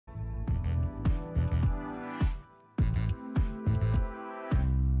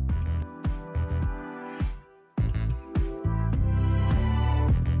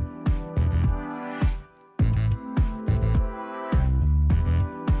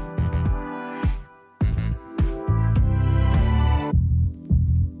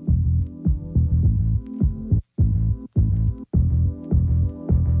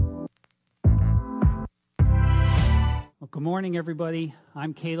Good morning, everybody.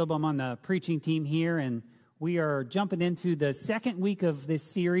 I'm Caleb. I'm on the preaching team here, and we are jumping into the second week of this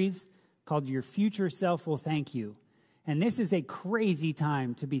series called Your Future Self Will Thank You. And this is a crazy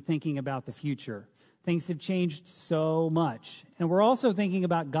time to be thinking about the future. Things have changed so much. And we're also thinking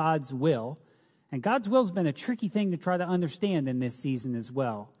about God's will. And God's will has been a tricky thing to try to understand in this season as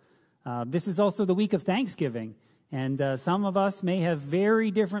well. This is also the week of Thanksgiving. And some of us may have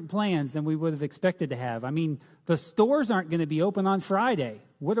very different plans than we would have expected to have. I mean, the stores aren't going to be open on Friday.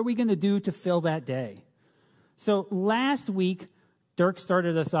 What are we going to do to fill that day? So last week, Dirk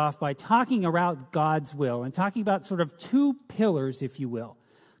started us off by talking about God's will and talking about sort of two pillars, if you will.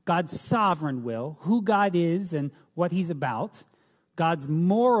 God's sovereign will, who God is and what he's about. God's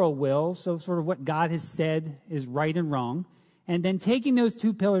moral will, so sort of what God has said is right and wrong. And then taking those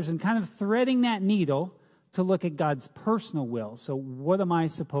two pillars and kind of threading that needle to look at God's personal will. So what am I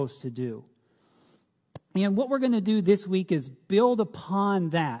supposed to do? And what we're going to do this week is build upon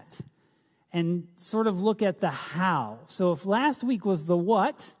that and sort of look at the how. So if last week was the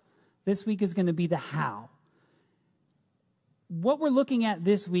what, this week is going to be the how. What we're looking at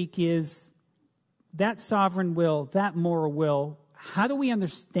this week is that sovereign will, that moral will. How do we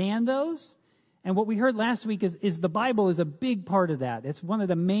understand those? And what we heard last week is the Bible is a big part of that. It's one of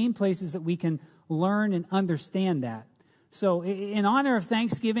the main places that we can learn and understand that. So in honor of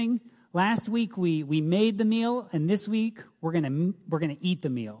Thanksgiving, last week we made the meal, and this week we're gonna eat the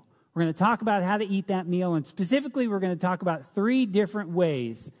meal. We're going to talk about how to eat that meal, and specifically we're going to talk about 3 different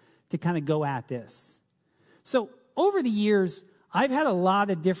ways to kind of go at this. So over the years, I've had a lot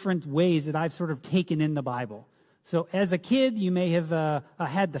of different ways that I've sort of taken in the Bible. So as a kid, you may have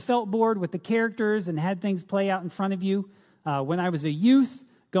had the felt board with the characters and had things play out in front of you. When I was a youth,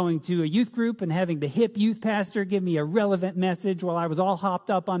 going to a youth group and having the hip youth pastor give me a relevant message while I was all hopped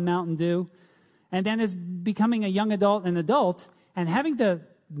up on Mountain Dew. And then as becoming a young adult and having to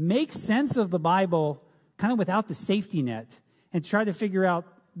make sense of the Bible kind of without the safety net and try to figure out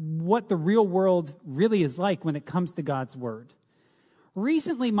what the real world really is like when it comes to God's Word.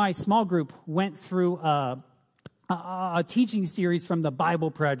 Recently, my small group went through a teaching series from the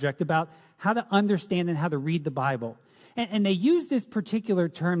Bible Project about how to understand and how to read the Bible. And they used this particular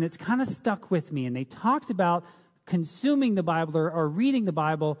term that's kind of stuck with me. And they talked about consuming the Bible or reading the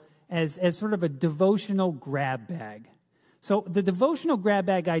Bible as sort of a devotional grab bag. So the devotional grab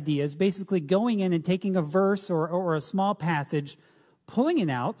bag idea is basically going in and taking a verse or a small passage, pulling it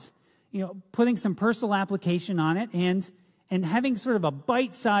out, putting some personal application on it, and having sort of a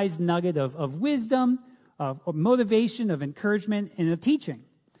bite-sized nugget of wisdom, of motivation, of encouragement, and of teaching.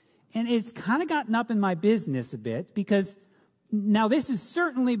 And it's kind of gotten up in my business a bit because now this is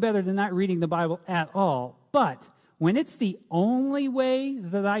certainly better than not reading the Bible at all. But when it's the only way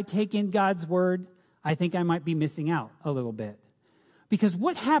that I take in God's Word, I think I might be missing out a little bit. Because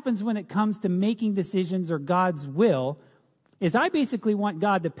what happens when it comes to making decisions or God's will is I basically want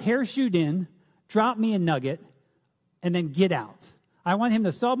God to parachute in, drop me a nugget, and then get out. I want him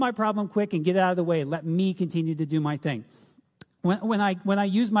to solve my problem quick and get out of the way and let me continue to do my thing. When I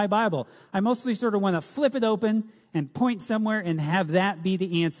use my Bible, I mostly sort of want to flip it open and point somewhere and have that be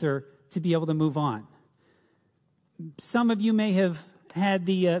the answer to be able to move on. Some of you may have had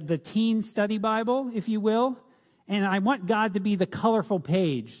the teen study Bible, if you will, and I want God to be the colorful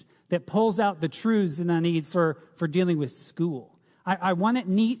page that pulls out the truths that I need for dealing with school. I want it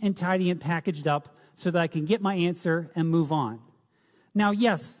neat and tidy and packaged up so that I can get my answer and move on. Now,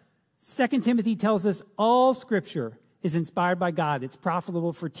 yes, 2 Timothy tells us all Scripture is inspired by God. It's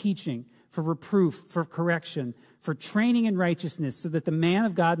profitable for teaching, for reproof, for correction, for training in righteousness, so that the man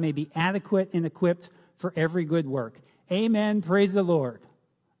of God may be adequate and equipped for every good work. Amen. Praise the Lord.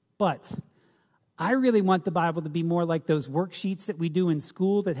 But I really want the Bible to be more like those worksheets that we do in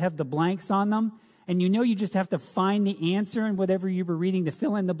school that have the blanks on them. And you just have to find the answer in whatever you were reading to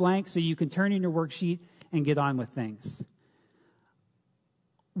fill in the blank so you can turn in your worksheet and get on with things.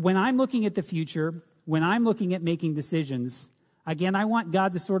 When I'm looking at the future, when I'm looking at making decisions, again, I want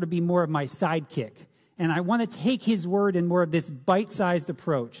God to sort of be more of my sidekick. And I want to take his word in more of this bite-sized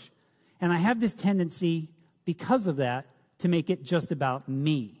approach. And I have this tendency, because of that, to make it just about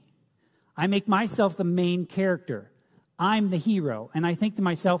me. I make myself the main character. I'm the hero. And I think to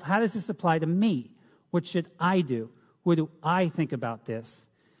myself, how does this apply to me? What should I do? What do I think about this?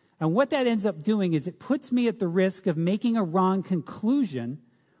 And what that ends up doing is it puts me at the risk of making a wrong conclusion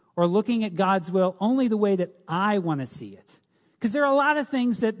or looking at God's will only the way that I want to see it. Because there are a lot of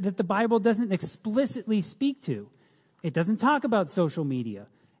things that the Bible doesn't explicitly speak to. It doesn't talk about social media.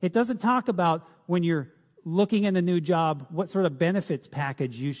 It doesn't talk about when you're looking at a new job, what sort of benefits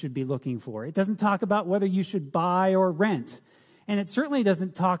package you should be looking for. It doesn't talk about whether you should buy or rent. And it certainly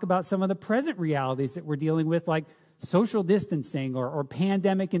doesn't talk about some of the present realities that we're dealing with, like social distancing or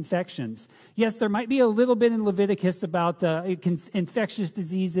pandemic infections. Yes, there might be a little bit in Leviticus about infectious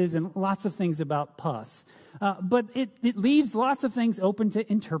diseases and lots of things about pus. But it leaves lots of things open to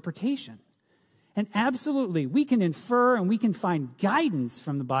interpretation. And absolutely, we can infer and we can find guidance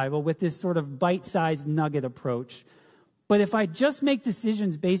from the Bible with this sort of bite-sized nugget approach. But if I just make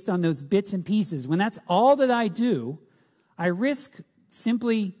decisions based on those bits and pieces, when that's all that I do, I risk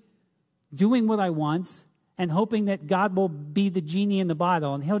simply doing what I want and hoping that God will be the genie in the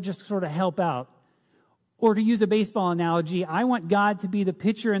bottle and he'll just sort of help out. Or to use a baseball analogy, I want God to be the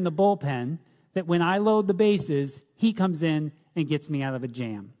pitcher in the bullpen that when I load the bases, he comes in and gets me out of a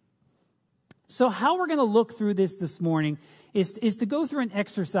jam. So how we're going to look through this morning is to go through an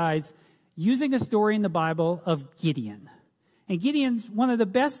exercise using a story in the Bible of Gideon. And Gideon's one of the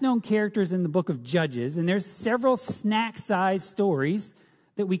best-known characters in the book of Judges, and there's several snack-sized stories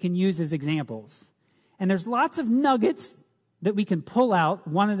that we can use as examples. And there's lots of nuggets that we can pull out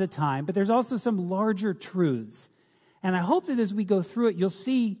one at a time, but there's also some larger truths. And I hope that as we go through it, you'll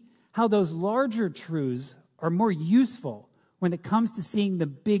see how those larger truths are more useful when it comes to seeing the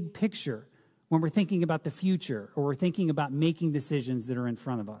big picture, when we're thinking about the future or we're thinking about making decisions that are in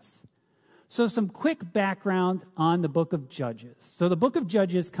front of us. So some quick background on the book of Judges. So the book of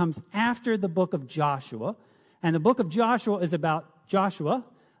Judges comes after the book of Joshua, and the book of Joshua is about Joshua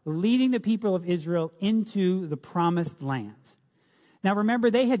leading the people of Israel into the promised land. Now remember,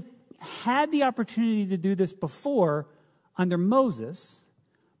 they had the opportunity to do this before under Moses,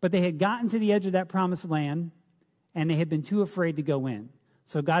 but they had gotten to the edge of that promised land, and they had been too afraid to go in.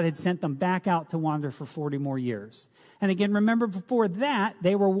 So God had sent them back out to wander for 40 more years. And again, remember before that,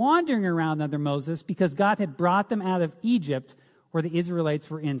 they were wandering around under Moses because God had brought them out of Egypt where the Israelites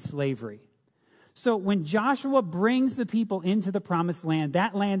were in slavery. So when Joshua brings the people into the promised land,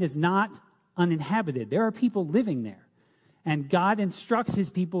 that land is not uninhabited. There are people living there. And God instructs his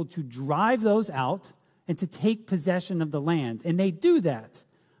people to drive those out and to take possession of the land. And they do that,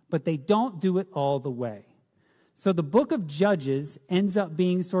 but they don't do it all the way. So the book of Judges ends up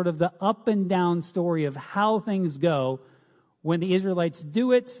being sort of the up and down story of how things go when the Israelites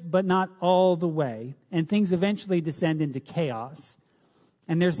do it, but not all the way. And things eventually descend into chaos.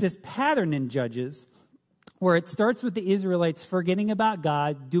 And there's this pattern in Judges where it starts with the Israelites forgetting about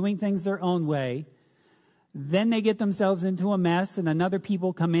God, doing things their own way. Then they get themselves into a mess and another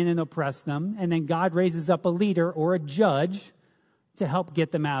people come in and oppress them. And then God raises up a leader or a judge to help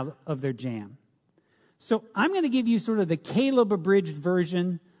get them out of their jam. So I'm going to give you sort of the Caleb abridged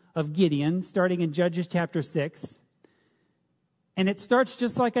version of Gideon, starting in Judges chapter 6. And it starts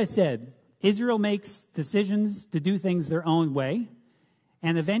just like I said. Israel makes decisions to do things their own way.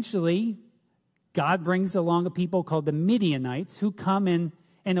 And eventually, God brings along a people called the Midianites who come in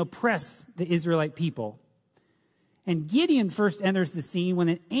and oppress the Israelite people. And Gideon first enters the scene when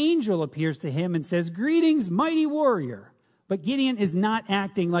an angel appears to him and says, "Greetings, mighty warrior." But Gideon is not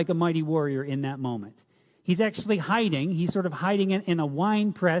acting like a mighty warrior in that moment. He's actually hiding. He's sort of hiding in a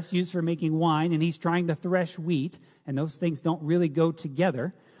wine press used for making wine, and he's trying to thresh wheat, and those things don't really go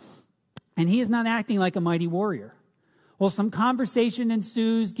together. And he is not acting like a mighty warrior. Well, some conversation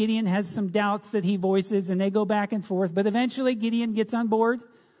ensues. Gideon has some doubts that he voices, and they go back and forth. But eventually, Gideon gets on board.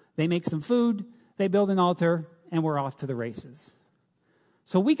 They make some food. They build an altar, and we're off to the races.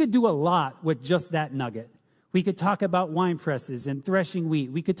 So we could do a lot with just that nugget. We could talk about wine presses and threshing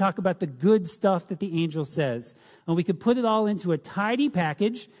wheat. We could talk about the good stuff that the angel says. And we could put it all into a tidy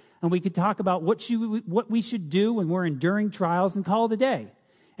package, and we could talk about what we should do when we're enduring trials and call it a day.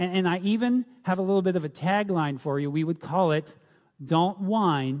 And I even have a little bit of a tagline for you. We would call it, "Don't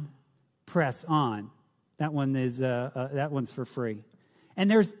whine, press on." That one's for free.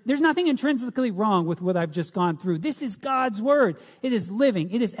 And there's nothing intrinsically wrong with what I've just gone through. This is God's word. It is living.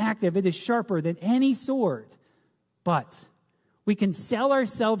 It is active. It is sharper than any sword. But we can sell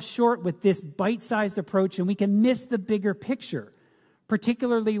ourselves short with this bite-sized approach, and we can miss the bigger picture,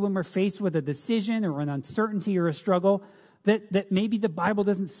 particularly when we're faced with a decision or an uncertainty or a struggle that maybe the Bible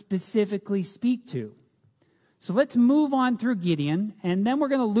doesn't specifically speak to. So let's move on through Gideon, and then we're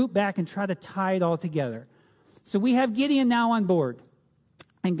going to loop back and try to tie it all together. So we have Gideon now on board,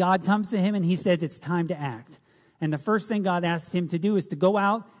 and God comes to him, and he says it's time to act. And the first thing God asks him to do is to go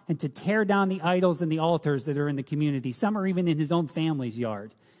out and to tear down the idols and the altars that are in the community. Some are even in his own family's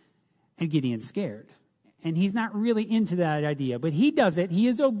yard. And Gideon's scared. And he's not really into that idea. But he does it. He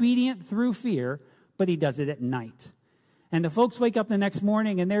is obedient through fear, but he does it at night. And the folks wake up the next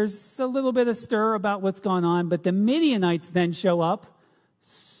morning, and there's a little bit of stir about what's going on, but the Midianites then show up,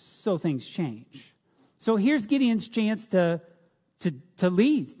 so things change. So here's Gideon's chance to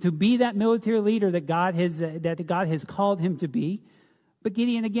lead, to be that military leader that God has called him to be. But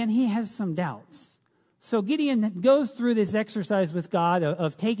Gideon, again, he has some doubts. So Gideon goes through this exercise with God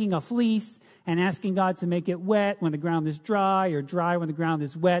of taking a fleece and asking God to make it wet when the ground is dry, or dry when the ground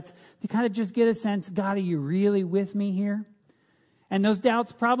is wet, to kind of just get a sense, God, are you really with me here? And those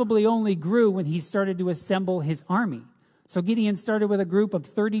doubts probably only grew when he started to assemble his army. So Gideon started with a group of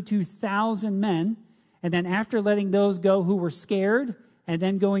 32,000 men, and then after letting those go who were scared, and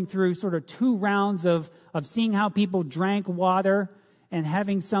then going through sort of 2 rounds of seeing how people drank water and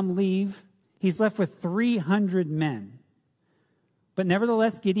having some leave, he's left with 300 men. But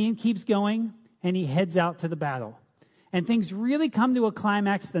nevertheless, Gideon keeps going, and he heads out to the battle. And things really come to a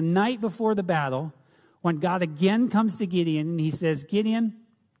climax the night before the battle, when God again comes to Gideon, and he says, Gideon,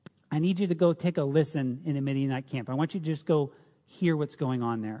 I need you to go take a listen in the Midianite camp. I want you to just go hear what's going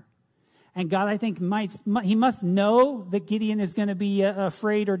on there. And God, I think, he must know that Gideon is going to be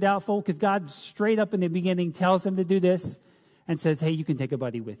afraid or doubtful, because God straight up in the beginning tells him to do this and says, hey, you can take a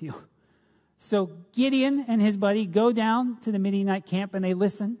buddy with you. So Gideon and his buddy go down to the Midianite camp, and they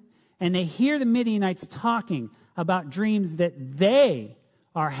listen, and they hear the Midianites talking about dreams that they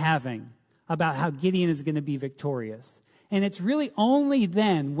are having about how Gideon is going to be victorious. And it's really only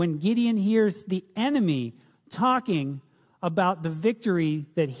then, when Gideon hears the enemy talking about the victory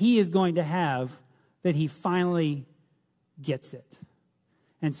that he is going to have, that he finally gets it.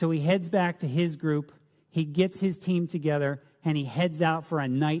 And so he heads back to his group, he gets his team together, and he heads out for a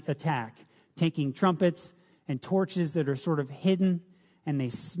night attack, taking trumpets and torches that are sort of hidden, and they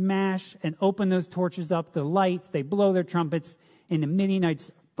smash and open those torches up, the lights, they blow their trumpets, and the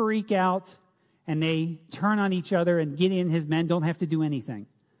Midianites freak out, and they turn on each other, and Gideon and his men don't have to do anything.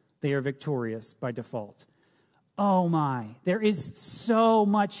 They are victorious by default. Oh my, there is so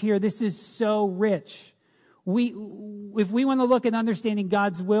much here. This is so rich. If we want to look at understanding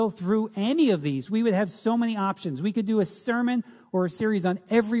God's will through any of these, we would have so many options. We could do a sermon or a series on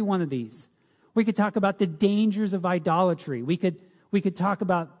every one of these. We could talk about the dangers of idolatry. We could talk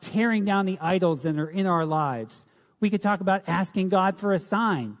about tearing down the idols that are in our lives. We could talk about asking God for a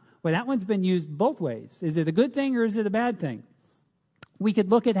sign. Well, that one's been used both ways. Is it a good thing or is it a bad thing? We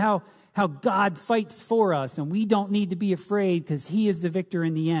could look at how God fights for us, and we don't need to be afraid because he is the victor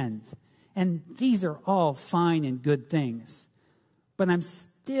in the end. And these are all fine and good things. But I'm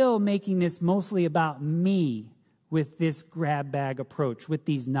still making this mostly about me with this grab bag approach, with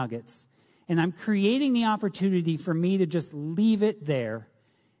these nuggets. And I'm creating the opportunity for me to just leave it there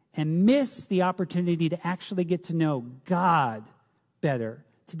and miss the opportunity to actually get to know God better,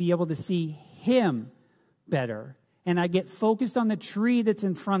 to be able to see him better. And I get focused on the tree that's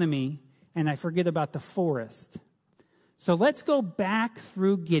in front of me, and I forget about the forest. So let's go back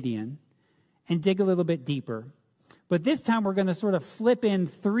through Gideon and dig a little bit deeper. But this time we're going to sort of flip in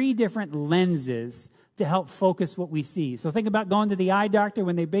 3 different lenses to help focus what we see. So think about going to the eye doctor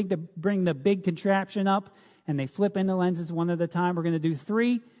when they bring the big contraption up, and they flip in the lenses one at a time. We're going to do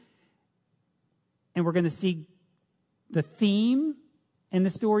 3, and we're going to see the theme in the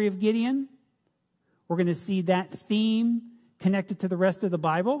story of Gideon. We're going to see that theme connected to the rest of the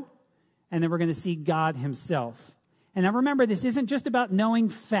Bible, and then we're going to see God himself. And now remember, this isn't just about knowing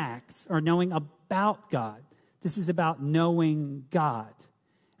facts or knowing about God. This is about knowing God.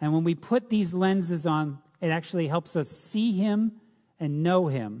 And when we put these lenses on, it actually helps us see him and know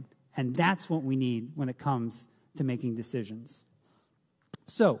him. And that's what we need when it comes to making decisions.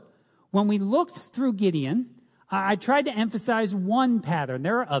 So when we looked through Gideon, I tried to emphasize one pattern.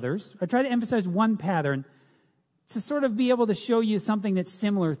 There are others. I tried to emphasize one pattern to sort of be able to show you something that's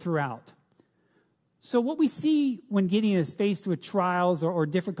similar throughout. So what we see when Gideon is faced with trials or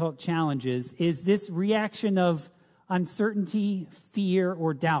difficult challenges is this reaction of uncertainty, fear,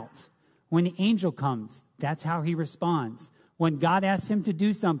 or doubt. When the angel comes, that's how he responds. When God asks him to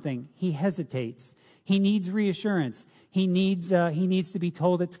do something, he hesitates. He needs reassurance. He needs to be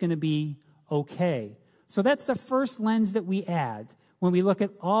told it's going to be okay. So that's the first lens that we add. When we look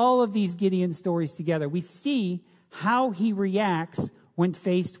at all of these Gideon stories together, we see how he reacts when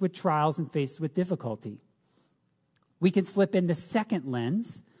faced with trials and faced with difficulty. We can flip in the second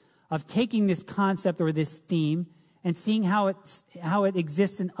lens of taking this concept or this theme and seeing how it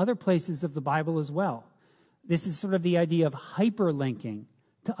exists in other places of the Bible as well. This is sort of the idea of hyperlinking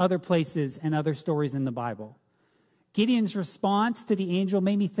to other places and other stories in the Bible. Gideon's response to the angel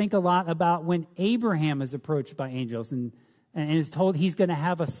made me think a lot about when Abraham is approached by angels and is told he's going to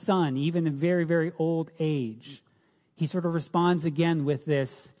have a son, even in very, very old age. he sort of responds again with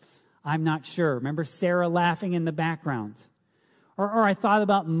this, I'm not sure. Remember Sarah laughing in the background? Or I thought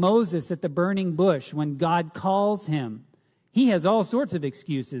about Moses at the burning bush when God calls him. He has all sorts of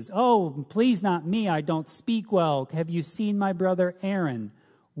excuses. Oh, please not me. I don't speak well. Have you seen my brother Aaron?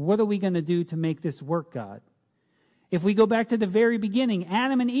 What are we going to do to make this work, God? If we go back to the very beginning,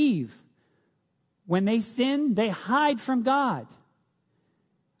 Adam and Eve, when they sin, they hide from God.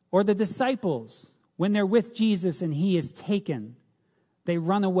 Or the disciples, when they're with Jesus and he is taken, they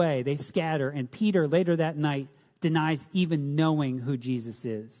run away, they scatter. And Peter, later that night, denies even knowing who Jesus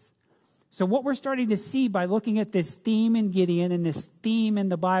is. So what we're starting to see by looking at this theme in Gideon and this theme in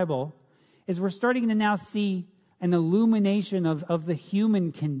the Bible is we're starting to now see an illumination of the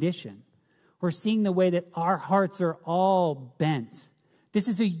human condition. We're seeing the way that our hearts are all bent. This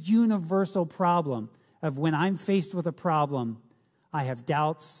is a universal problem of when I'm faced with a problem, I have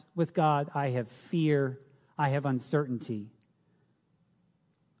doubts with God, I have fear, I have uncertainty.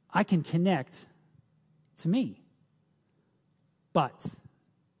 I can connect to me. But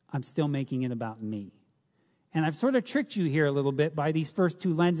I'm still making it about me. And I've sort of tricked you here a little bit by these first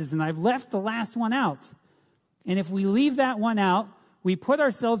two lenses, and I've left the last one out. And if we leave that one out, we put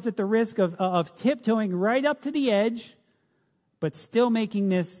ourselves at the risk of tiptoeing right up to the edge, but still making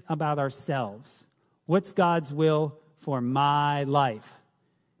this about ourselves. What's God's will for my life?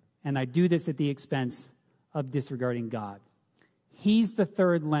 And I do this at the expense of disregarding God. He's the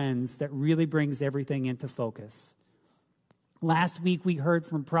third lens that really brings everything into focus. Last week we heard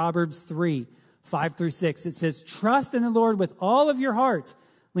from Proverbs 3, 5 through 6. It says, trust in the Lord with all of your heart.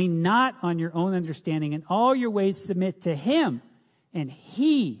 Lean not on your own understanding. In all your ways submit to him, and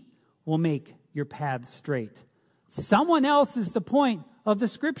he will make your paths straight. Someone else is the point of the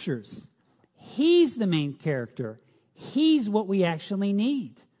scriptures. He's the main character. He's what we actually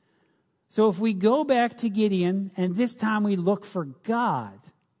need. So if we go back to Gideon, and this time we look for God,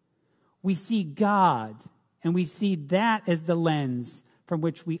 we see God, and we see that as the lens from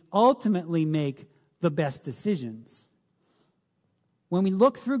which we ultimately make the best decisions. When we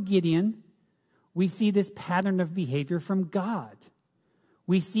look through Gideon, we see this pattern of behavior from God.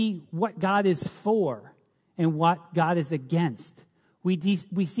 We see what God is for and what God is against.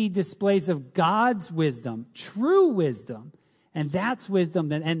 We see displays of God's wisdom, true wisdom, and that's wisdom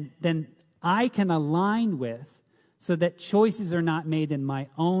that then I can align with so that choices are not made in my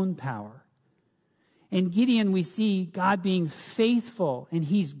own power. In Gideon, we see God being faithful, and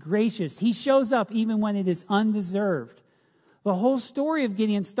he's gracious. He shows up even when it is undeserved. The whole story of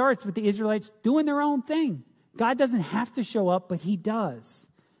Gideon starts with the Israelites doing their own thing. God doesn't have to show up, but he does.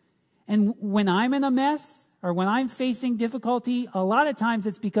 And when I'm in a mess or when I'm facing difficulty, a lot of times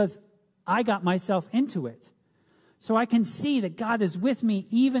it's because I got myself into it. So I can see that God is with me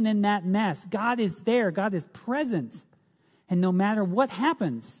even in that mess. God is there. God is present. And no matter what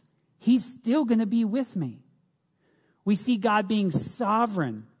happens, he's still going to be with me. We see God being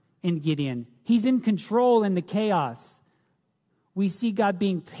sovereign in Gideon. He's in control in the chaos. We see God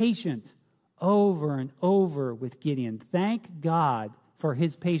being patient over and over with Gideon. Thank God for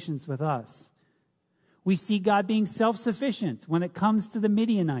his patience with us. We see God being self-sufficient when it comes to the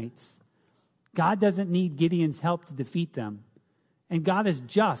Midianites. God doesn't need Gideon's help to defeat them. And God is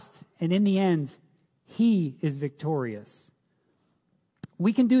just, and in the end, he is victorious.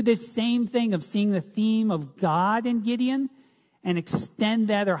 We can do this same thing of seeing the theme of God in Gideon and extend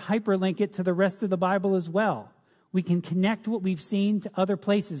that or hyperlink it to the rest of the Bible as well. We can connect what we've seen to other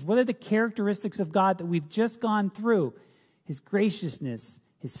places. What are the characteristics of God that we've just gone through? His graciousness,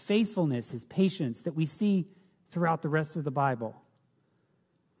 his faithfulness, his patience that we see throughout the rest of the Bible.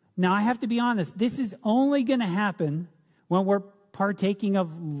 Now, I have to be honest, this is only going to happen when we're partaking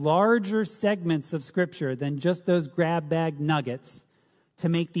of larger segments of Scripture than just those grab bag nuggets to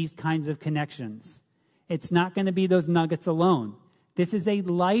make these kinds of connections. It's not going to be those nuggets alone. This is a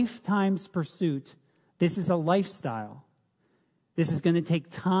lifetime's pursuit. This is a lifestyle. This is going to take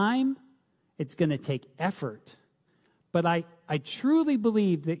time. It's going to take effort. But I truly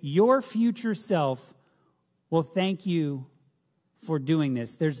believe that your future self will thank you for doing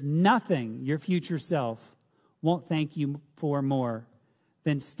this. There's nothing your future self won't thank you for more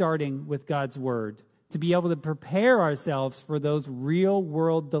than starting with God's Word, to be able to prepare ourselves for those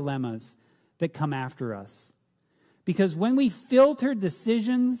real-world dilemmas that come after us. Because when we filter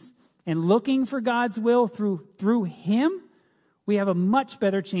decisions and looking for God's will through Him, we have a much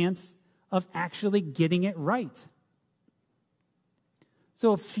better chance of actually getting it right.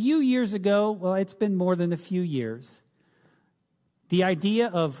 So a few years ago, well, it's been more than a few years, the idea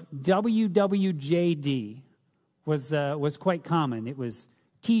of WWJD was quite common. It was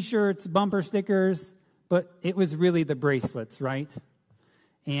T-shirts, bumper stickers, but it was really the bracelets, right?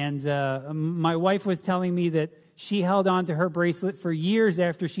 And my wife was telling me that she held on to her bracelet for years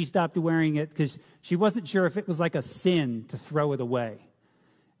after she stopped wearing it because she wasn't sure if it was like a sin to throw it away.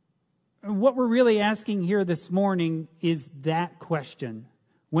 What we're really asking here this morning is that question.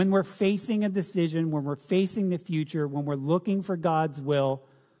 When we're facing a decision, when we're facing the future, when we're looking for God's will,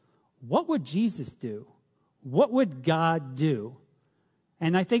 what would Jesus do? What would God do?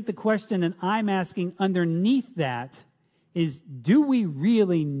 And I think the question that I'm asking underneath that is, do we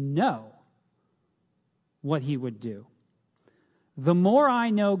really know what he would do? The more I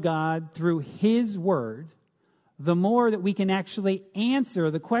know God through his word, the more that we can actually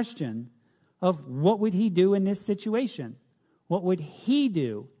answer the question of what would he do in this situation? What would he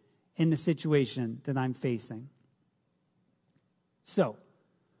do in the situation that I'm facing? So,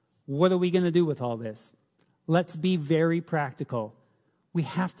 what are we going to do with all this? Let's be very practical. We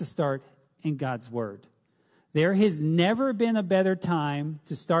have to start in God's word. There has never been a better time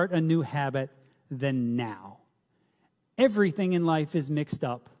to start a new habit than now. Everything in life is mixed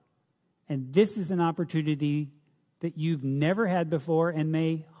up, and this is an opportunity that you've never had before and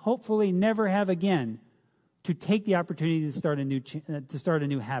may hopefully never have again to take the opportunity to start a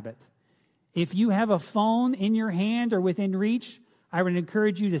new habit. If you have a phone in your hand or within reach, I would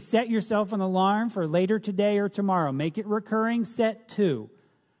encourage you to set yourself an alarm for later today or tomorrow. Make it recurring, set 2.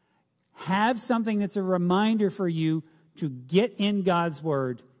 Have something that's a reminder for you to get in God's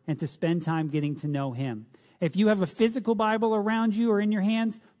word and to spend time getting to know him. If you have a physical Bible around you or in your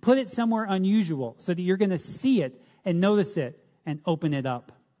hands, put it somewhere unusual so that you're going to see it and notice it and open it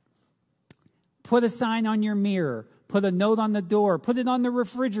up. Put a sign on your mirror. Put a note on the door. Put it on the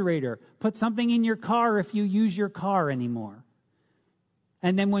refrigerator. Put something in your car if you use your car anymore.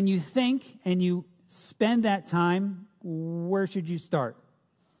 And then when you think and you spend that time, where should you start?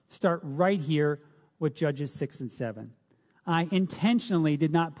 Start right here with Judges 6 and 7. I intentionally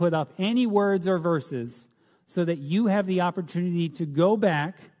did not put up any words or verses so that you have the opportunity to go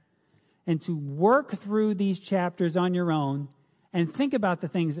back and to work through these chapters on your own and think about the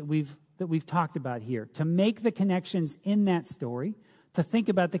things that we've talked about here, to make the connections in that story, to think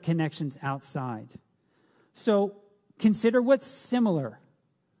about the connections outside. So consider what's similar,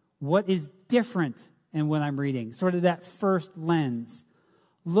 what is different in what I'm reading, sort of that first lens.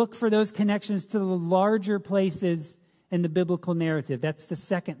 Look for those connections to the larger places in the biblical narrative. That's the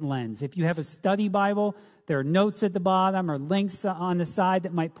second lens. If you have a study Bible, there are notes at the bottom or links on the side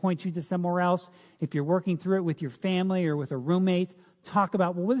that might point you to somewhere else. If you're working through it with your family or with a roommate, talk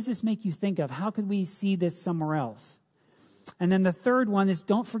about, well, what does this make you think of? How could we see this somewhere else? And then the third one is,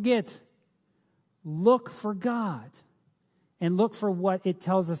 don't forget, look for God and look for what it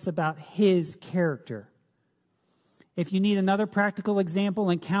tells us about his character. If you need another practical example,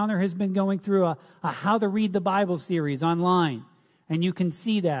 Encounter has been going through a How to Read the Bible series online, and you can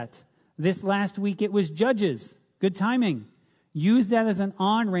see that. This last week it was Judges. Good timing. Use that as an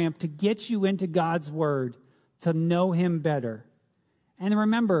on-ramp to get you into God's Word, to know him better. And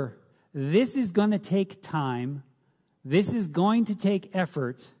remember, this is going to take time, this is going to take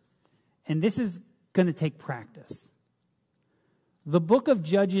effort, and this is going to take practice. The book of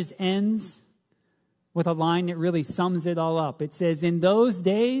Judges ends with a line that really sums it all up. It says, "In those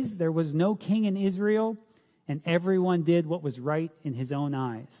days there was no king in Israel, and everyone did what was right in his own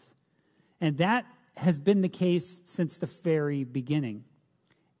eyes." And that has been the case since the very beginning.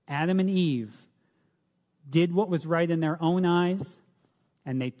 Adam and Eve did what was right in their own eyes,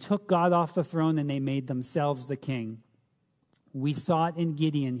 and they took God off the throne and they made themselves the king. We saw it in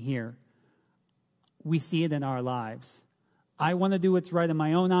Gideon here. We see it in our lives. I want to do what's right in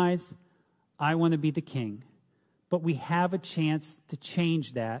my own eyes. I want to be the king. But we have a chance to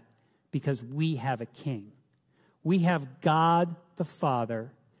change that because we have a king. We have God the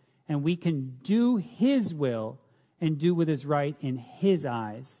Father, and we can do his will and do what is right in his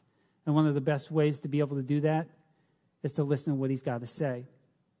eyes. And one of the best ways to be able to do that is to listen to what he's got to say.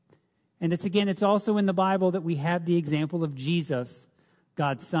 And it's also in the Bible that we have the example of Jesus,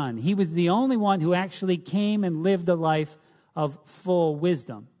 God's Son. He was the only one who actually came and lived a life of full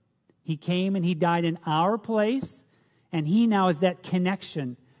wisdom. He came and he died in our place, and he now is that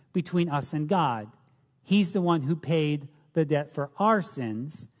connection between us and God. He's the one who paid the debt for our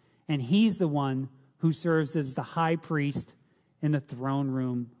sins, and he's the one who serves as the high priest in the throne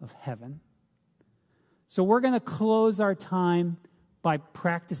room of heaven. So we're going to close our time by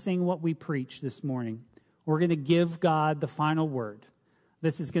practicing what we preach this morning. We're going to give God the final word.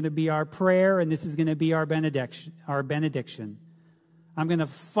 This is going to be our prayer, and this is going to be our benediction. I'm going to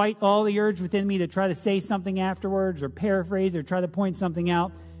fight all the urge within me to try to say something afterwards or paraphrase or try to point something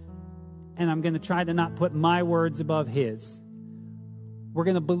out. and I'm going to try to not put my words above his. We're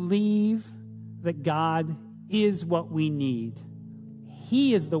going to believe that God is what we need.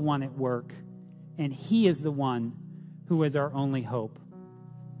 He is the one at work, and he is the one who is our only hope.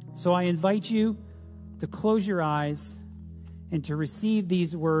 So I invite you to close your eyes and to receive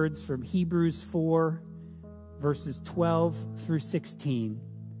these words from Hebrews 4, verses 12 through 16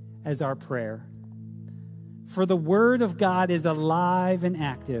 as our prayer. For the word of God is alive and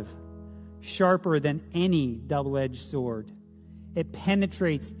active, sharper than any double-edged sword. It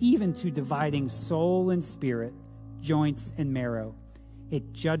penetrates even to dividing soul and spirit, joints and marrow.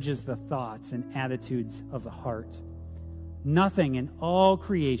 It judges the thoughts and attitudes of the heart. Nothing in all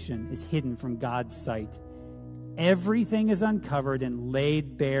creation is hidden from God's sight. Everything is uncovered and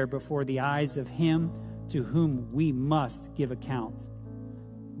laid bare before the eyes of him to whom we must give account.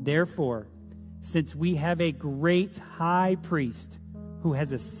 Therefore, since we have a great high priest who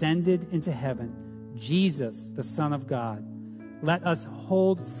has ascended into heaven, Jesus, the Son of God, let us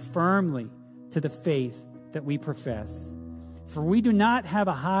hold firmly to the faith that we profess. For we do not have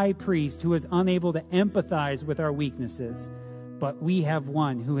a high priest who is unable to empathize with our weaknesses, but we have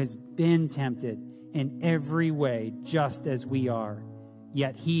one who has been tempted in every way, just as we are,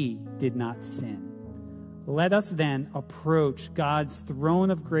 yet he did not sin. Let us then approach God's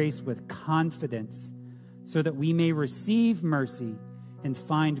throne of grace with confidence, so that we may receive mercy and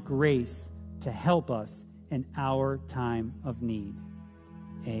find grace to help us in our time of need.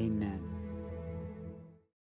 Amen.